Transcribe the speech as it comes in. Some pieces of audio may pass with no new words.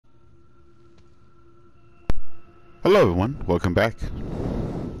Hello everyone, welcome back.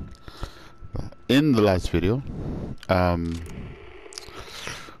 In the last video,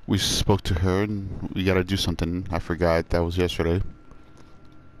 we spoke to her and we gotta do something. I forgot, that was yesterday.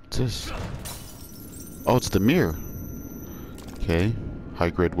 What's this? Oh, it's the mirror. Okay, high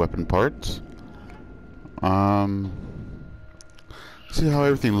grade weapon parts. See how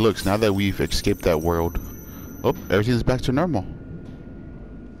everything looks now that we've escaped that world. Oh, everything's back to normal.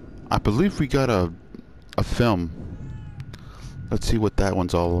 I believe we got a film. Let's see what that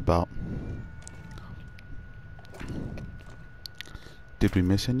one's all about. Did we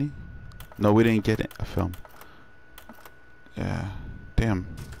miss any? No, we didn't get a film. Yeah, damn.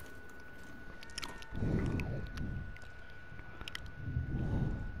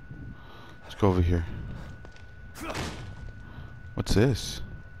 Let's go over here. What's this?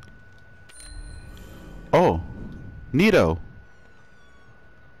 Oh, neato.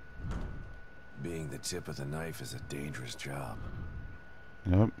 Being the tip of the knife is a dangerous job.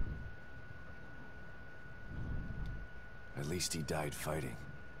 Yep. At least he died fighting.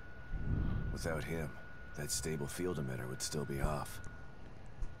 Without him, that stable field emitter would still be off.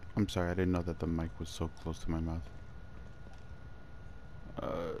 I'm sorry, I didn't know that the mic was so close to my mouth.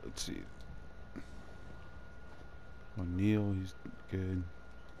 Let's see. O'Neill, he's good.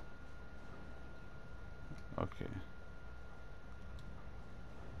 Okay.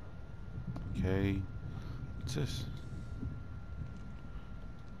 Okay. What's this?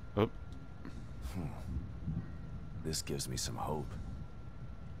 Oh. This gives me some hope.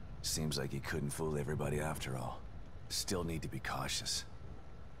 Seems like he couldn't fool everybody after all. Still need to be cautious.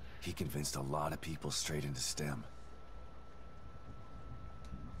 He convinced a lot of people straight into STEM.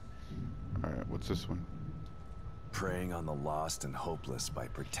 Alright, what's this one? Preying on the lost and hopeless by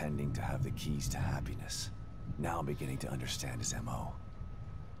pretending to have the keys to happiness. Now I'm beginning to understand his MO.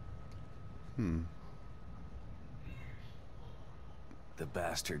 The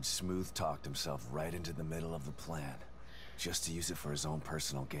bastard smooth-talked himself right into the middle of the plan, just to use it for his own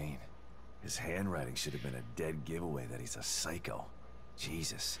personal gain. His handwriting should have been a dead giveaway that he's a psycho.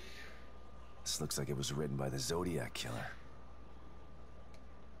 Jesus. This looks like it was written by the Zodiac Killer.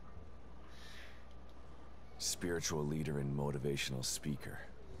 Spiritual leader and motivational speaker.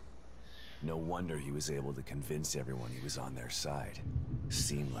 No wonder he was able to convince everyone he was on their side.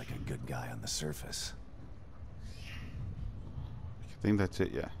 Seemed like a good guy on the surface. I think that's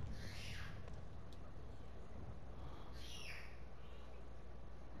it, yeah.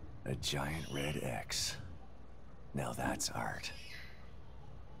 A giant red X. Now that's art.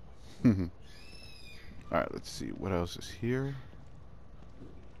 Alright, let's see. What else is here?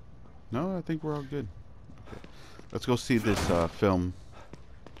 No, I think we're all good. Okay. Let's go see this film.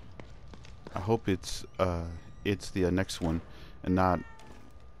 I hope it's the next one and not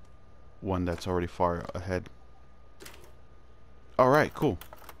one that's already far ahead. Alright, cool.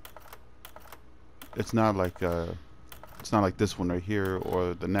 It's not like this one right here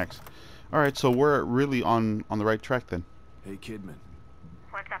or the next. Alright, so we're really on the right track then. Hey, Kidman.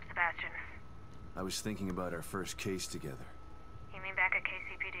 What's up, Sebastian? I was thinking about our first case together. You mean back at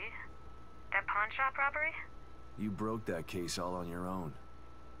KCPD? That pawn shop robbery? You broke that case all on your own.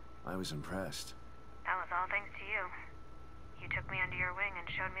 I was impressed. That was all thanks to you. You took me under your wing and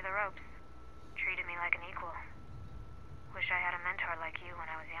showed me the ropes. Treated me like an equal. Wish I had a mentor like you when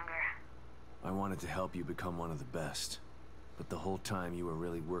I was younger. I wanted to help you become one of the best. But the whole time you were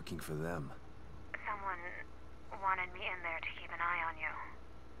really working for them. Someone wanted me in there to keep an eye on you.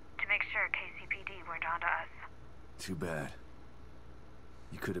 To make sure KCPD weren't onto us. Too bad.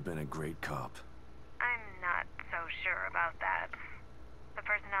 You could have been a great cop. I'm not so sure about that. The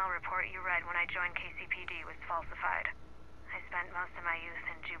personnel report you read when I joined KCPD was falsified. I spent most of my youth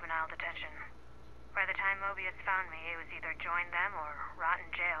in juvenile detention. By the time Mobius found me, it was either join them or rot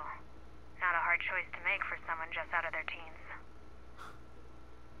in jail. Not a hard choice to make for someone just out of their teens.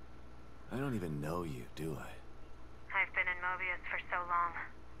 I don't even know you, do I? I've been in Mobius for so long.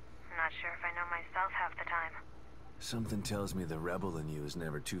 I'm not sure if I know myself half the time. Something tells me the rebel in you is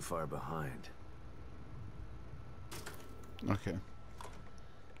never too far behind. Okay.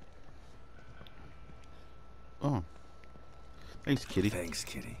 Oh. Thanks, Kitty. Thanks,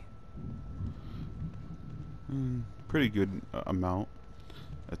 Kitty. Pretty good amount.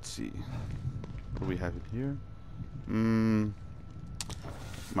 Let's see. What do we have in here?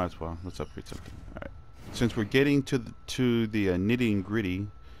 Might as well. Let's upgrade something. Alright. Since we're getting to the nitty gritty,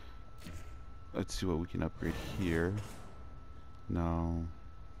 let's see what we can upgrade here. No.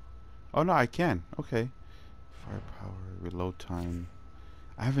 Oh no, I can. Okay. Firepower, reload time.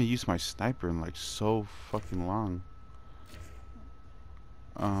 I haven't used my sniper in like so fucking long.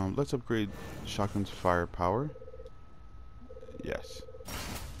 Let's upgrade shotgun's firepower. Yes.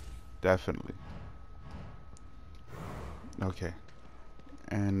 Definitely. Okay.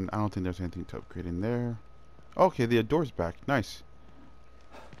 And I don't think there's anything to upgrade in there. Okay, the door's back. Nice.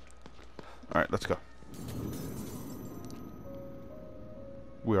 Alright, let's go.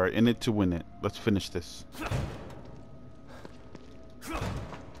 We are in it to win it. Let's finish this.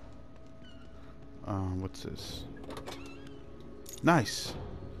 What's this? Nice.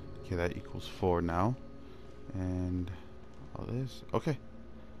 Okay, that equals 4 now. And all this. Okay.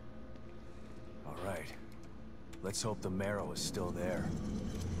 All right. Let's hope the marrow is still there.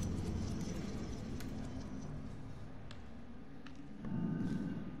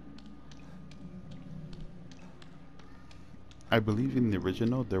 I believe in the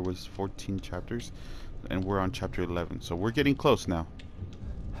original there was 14 chapters, and we're on chapter 11, so we're getting close now.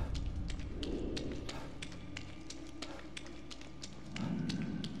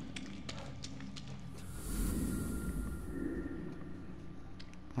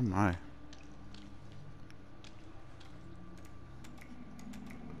 Oh my.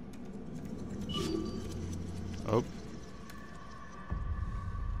 Oh.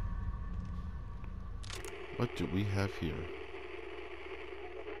 What do we have here?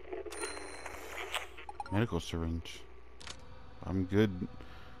 Medical syringe. I'm good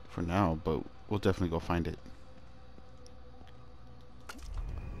for now, but we'll definitely go find it.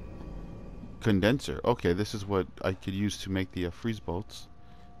 Condenser. Okay, this is what I could use to make the freeze bolts.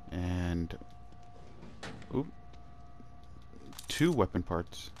 And... Oop. 2 weapon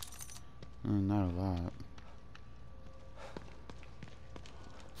parts. Not a lot.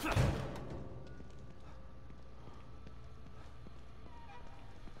 Okay.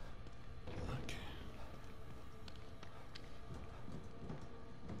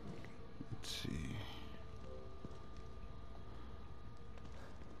 Let's see.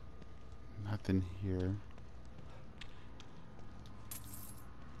 Nothing here.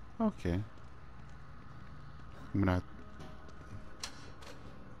 Okay. I'm gonna...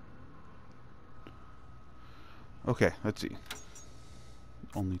 Okay, let's see.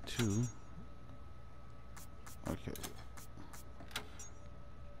 Only 2. Okay.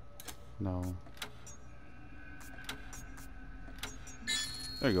 No.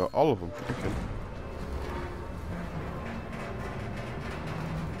 There you go, all of them. Okay.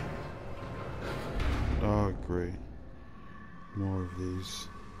 Oh, great. More of these.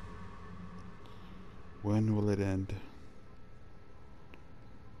 When will it end?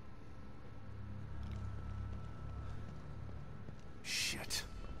 Shit.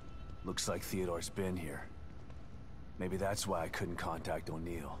 Looks like Theodore's been here. Maybe that's why I couldn't contact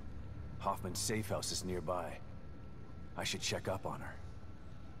O'Neill. Hoffman's safe house is nearby. I should check up on her.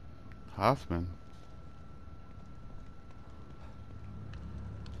 Hoffman?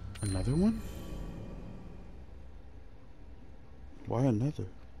 Another one? Why another?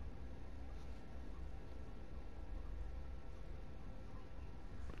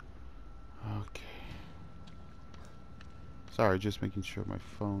 Okay. Sorry, just making sure my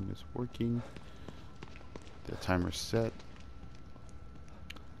phone is working. The timer's set.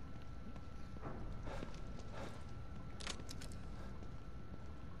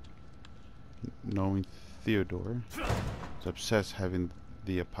 Knowing Theodore is obsessed having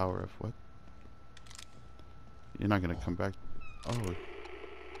the power of what? You're not gonna come back. Oh.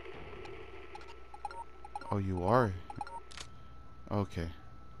 Oh, you are? Okay.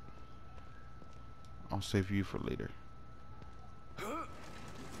 I'll save you for later.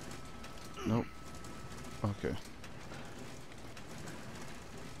 Nope. Okay.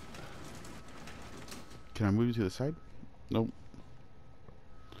 Can I move you to the side? Nope.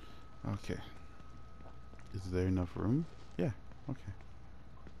 Okay. Is there enough room? Yeah. Okay.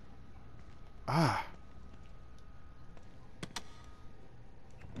 Ah.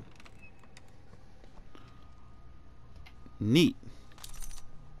 Neat.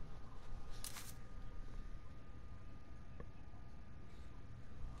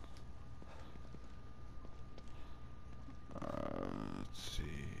 Let's see.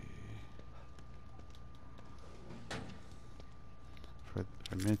 For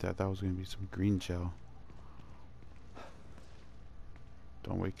a minute, I thought it was going to be some green gel.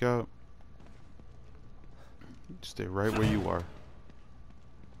 Don't wake up. Stay right where you are.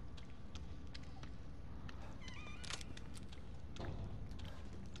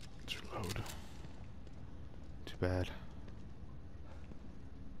 Let's reload. Too bad.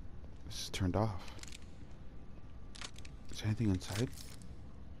 This is turned off. Is there anything inside?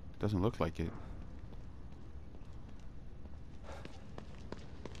 Doesn't look like it.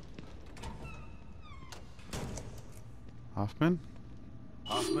 Hoffman?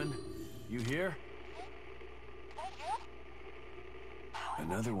 Hoffman, you here?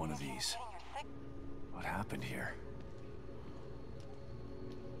 Another one of these. What happened here?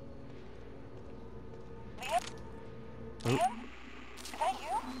 Liam? Is that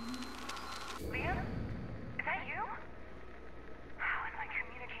you? Liam? Is that you? How is my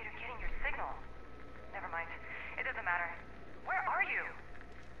communicator getting your signal? Never mind. It doesn't matter. Where are you?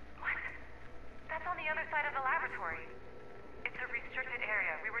 What? That's on the other side of the laboratory. It's a restricted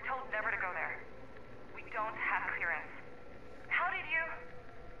area. We were told never to go there. We don't have clearance. How did you...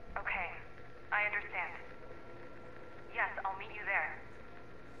 Okay. I understand. Yes, I'll meet you there.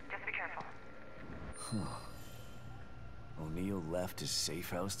 Just be careful. Huh. O'Neill left his safe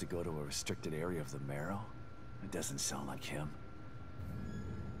house to go to a restricted area of the Marrow? It doesn't sound like him.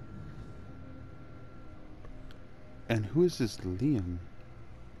 And who is this Liam?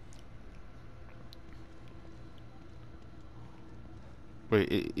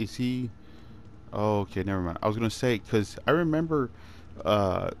 Wait, is he... Oh, okay, never mind. I was gonna say, because I remember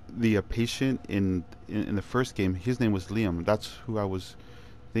the patient in the first game, his name was Liam. That's who I was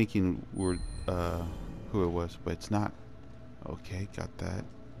thinking were who it was, but it's not. Okay, got that.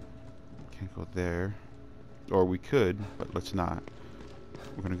 Can't go there. Or we could, but let's not.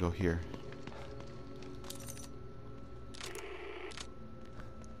 We're gonna go here.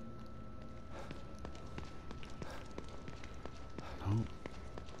 Nope.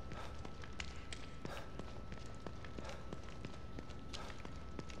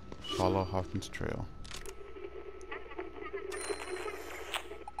 Follow Hoffman's trail.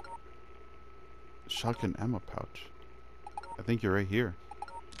 Shotgun ammo pouch. I think you're right here.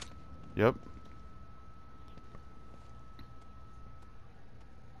 Yep.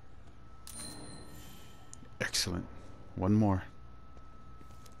 Excellent. One more.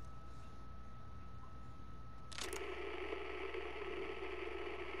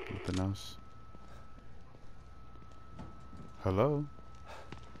 Nothing else. Hello?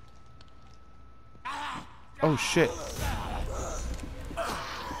 Oh shit.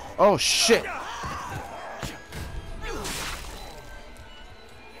 Oh shit.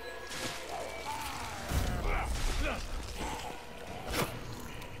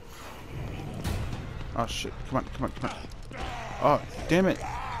 Oh shit. Come on, come on, come on. Oh, damn it.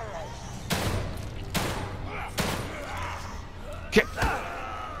 Okay.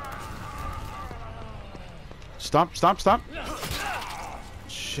 Stop, stop, stop.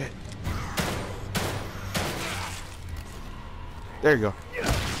 Shit. There you go.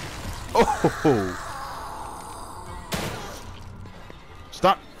 Oh!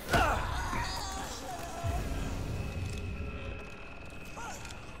 Stop!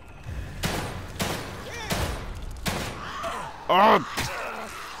 Oh!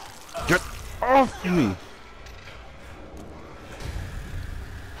 Get off me!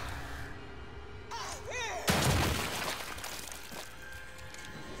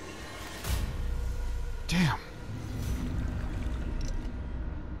 Damn.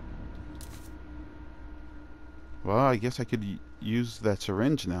 Well, I guess I could use that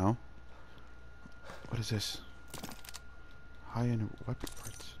syringe now. What is this? High-end weapon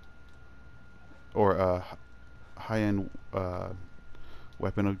parts. Or, high-end,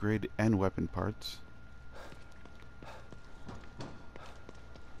 weapon upgrade and weapon parts.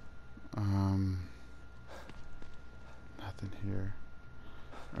 Nothing here.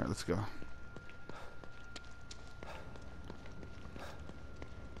 Alright, let's go.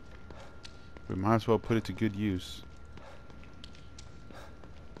 We might as well put it to good use.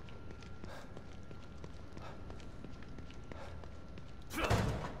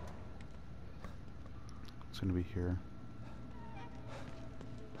 It's gonna be here.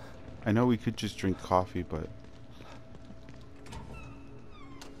 I know we could just drink coffee, but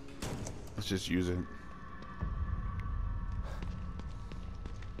let's just use it.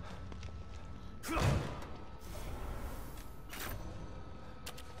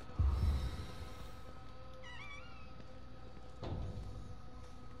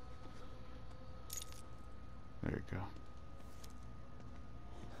 There you go.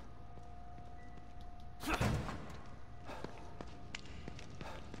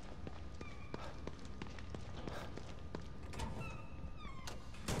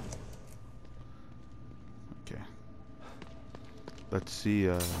 Okay. Let's see,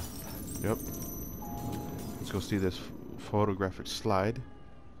 yep. Let's go see this photographic slide.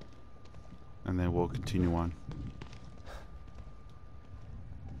 And then we'll continue on.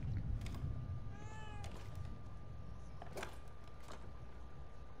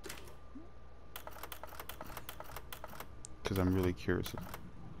 Because I'm really curious.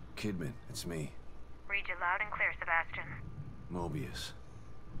 Kidman, it's me. Read you loud and clear, Sebastian. Mobius.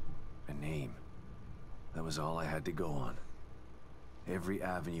 A name. That was all I had to go on. Every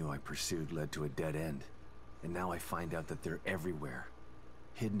avenue I pursued led to a dead end. And now I find out that they're everywhere.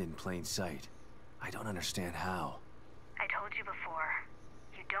 Hidden in plain sight. I don't understand how. I told you before.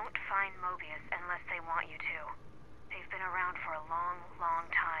 You don't find Mobius unless they want you to. They've been around for a long, long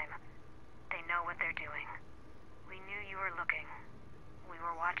time. They know what they're doing. We knew you were looking. We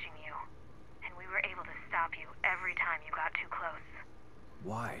were watching you. And we were able to stop you every time you got too close.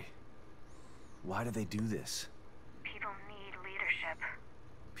 Why? Why do they do this? People need leadership.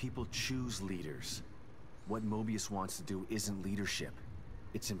 People choose leaders. What Mobius wants to do isn't leadership.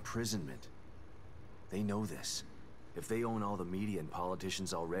 It's imprisonment. They know this. If they own all the media and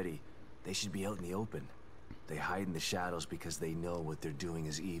politicians already, they should be out in the open. They hide in the shadows because they know what they're doing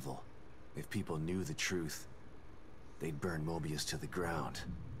is evil. If people knew the truth, they'd burn Mobius to the ground.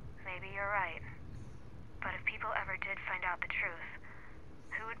 Maybe you're right. But if people ever did find out the truth,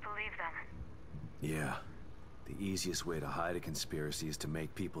 who would believe them? Yeah. The easiest way to hide a conspiracy is to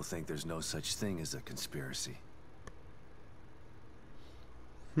make people think there's no such thing as a conspiracy.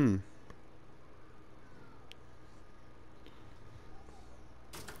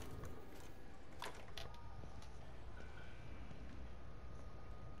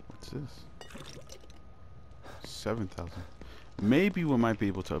 What's this? 7,000. Maybe we might be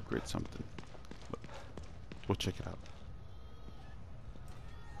able to upgrade something. But we'll check it out.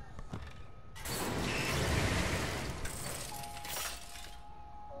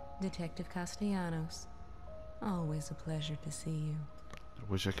 Detective Castellanos. Always a pleasure to see you. I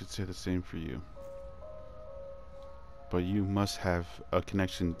wish I could say the same for you. But you must have a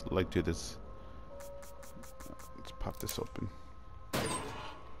connection like to this. Let's pop this open.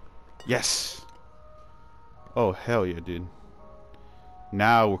 Yes! Oh, hell yeah, dude.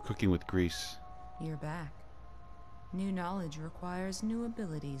 Now we're cooking with grease. You're back. New knowledge requires new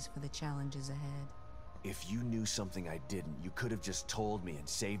abilities for the challenges ahead. If you knew something I didn't, you could have just told me and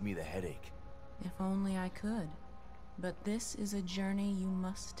saved me the headache. If only I could. But this is a journey you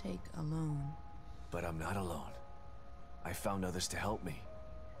must take alone. But I'm not alone. I found others to help me.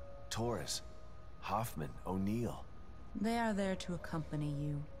 Torres, Hoffman, O'Neill. They are there to accompany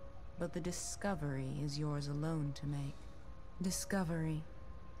you, but the discovery is yours alone to make. Discovery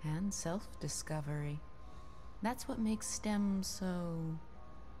and self-discovery. That's what makes STEM so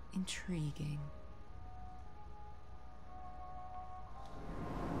intriguing.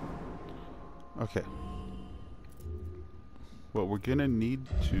 Okay. What we're gonna need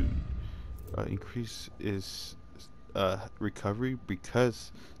to increase is recovery,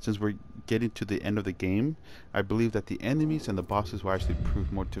 because since we're getting to the end of the game, I believe that the enemies and the bosses will actually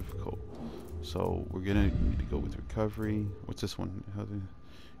prove more difficult. So we're gonna need to go with recovery. What's this one? How to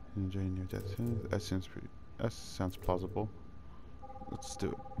enjoy near death? That sounds pretty. That sounds plausible. Let's do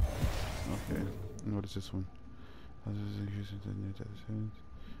it. Okay. And what is this one?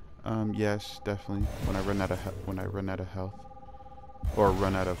 Yes, definitely. When I run out of health, or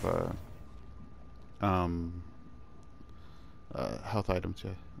run out of health items,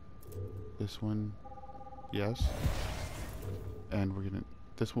 yeah. This one, yes. And we're gonna.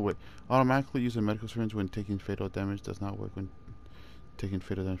 This one, wait. Automatically use a medical syringe when taking fatal damage. Does not work when taking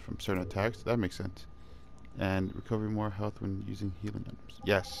fatal damage from certain attacks. That makes sense. And recover more health when using healing items.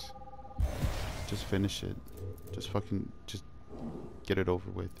 Yes. Just finish it. Just get it over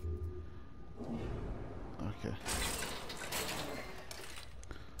with. Okay.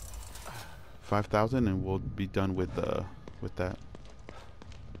 5,000 and we'll be done with that.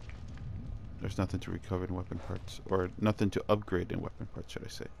 There's nothing to recover in weapon parts, or nothing to upgrade in weapon parts, should I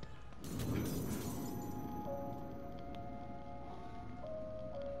say.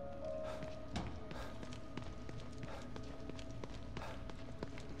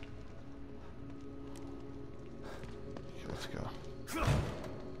 Okay, let's go.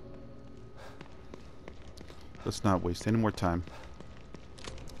 Let's not waste any more time.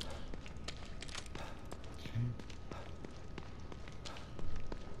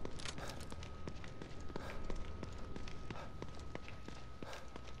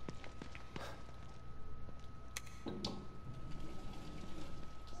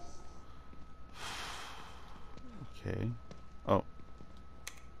 Okay. Oh.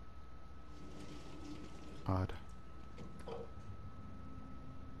 Odd.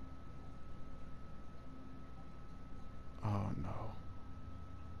 Oh no.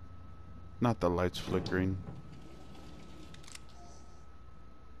 Not the lights flickering.